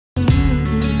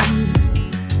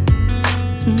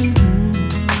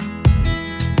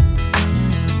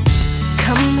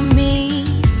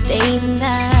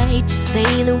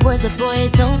words, but boy,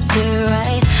 it don't feel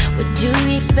right. What do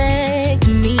you expect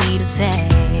me to say?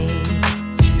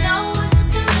 You know it's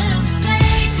just a little too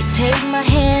late. You take my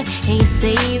hand and you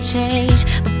say you've changed,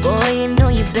 but boy, you know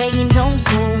you're begging, don't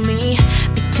fool me,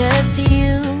 because to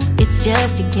you, it's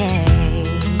just a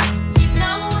game. You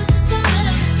know it's just a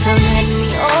little too late. So let me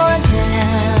on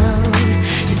down.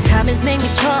 This time has made me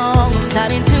strong. I'm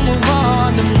starting to move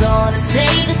on. I'm gonna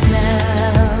say this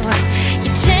now.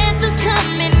 Your chances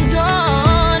come and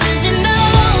gone, and you know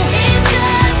it's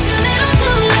just a little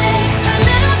too late, a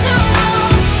little too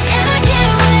wrong, and I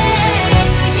can't wait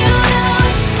for you to know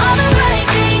all the right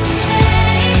things to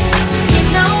say. You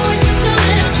know it's just a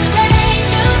little too late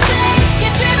to say you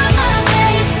dream of my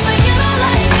face, but you don't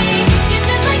like me. You're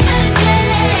just like the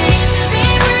chase. To be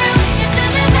real, it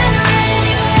doesn't matter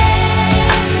anyway.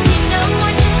 You know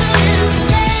it's just a little too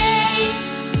late.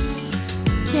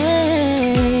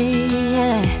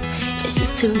 Yeah, it's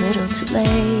just too little too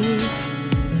late.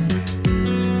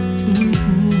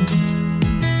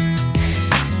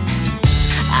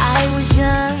 I was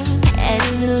young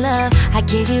and in love. I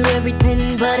gave you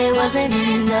everything, but it wasn't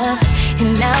enough.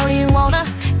 And now you wanna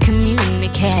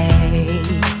communicate.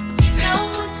 You know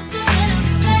it's just a little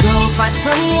too late. Go find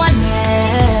someone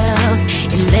else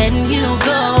and letting you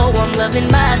go. I'm loving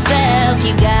myself.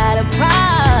 You got a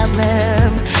problem,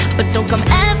 but don't come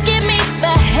asking me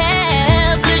for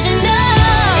help, 'cause you know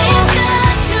it's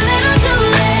just too little too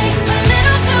late, a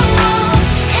little too wrong,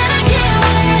 and I can't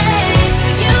wait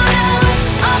for you to know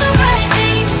all the right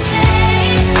things to say.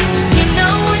 You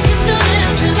know it's just a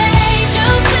little too late to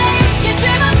say you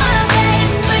dream of my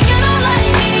face, but you don't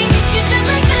like me. You're just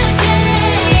like the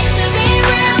chase. To be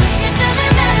real, it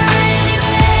doesn't matter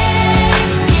anyway.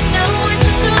 You know it's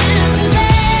just a little too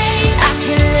late. I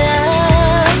can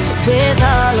love with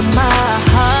all of my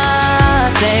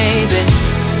heart, baby.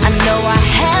 I know I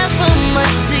have so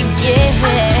much to give.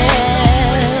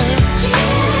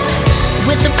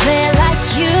 With a player like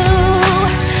you,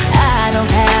 I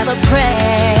don't have a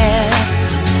prayer.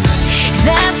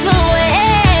 That's the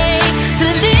way to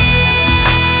live.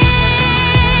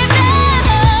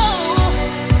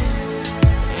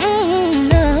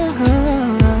 No,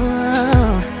 no,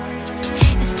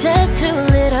 it's just too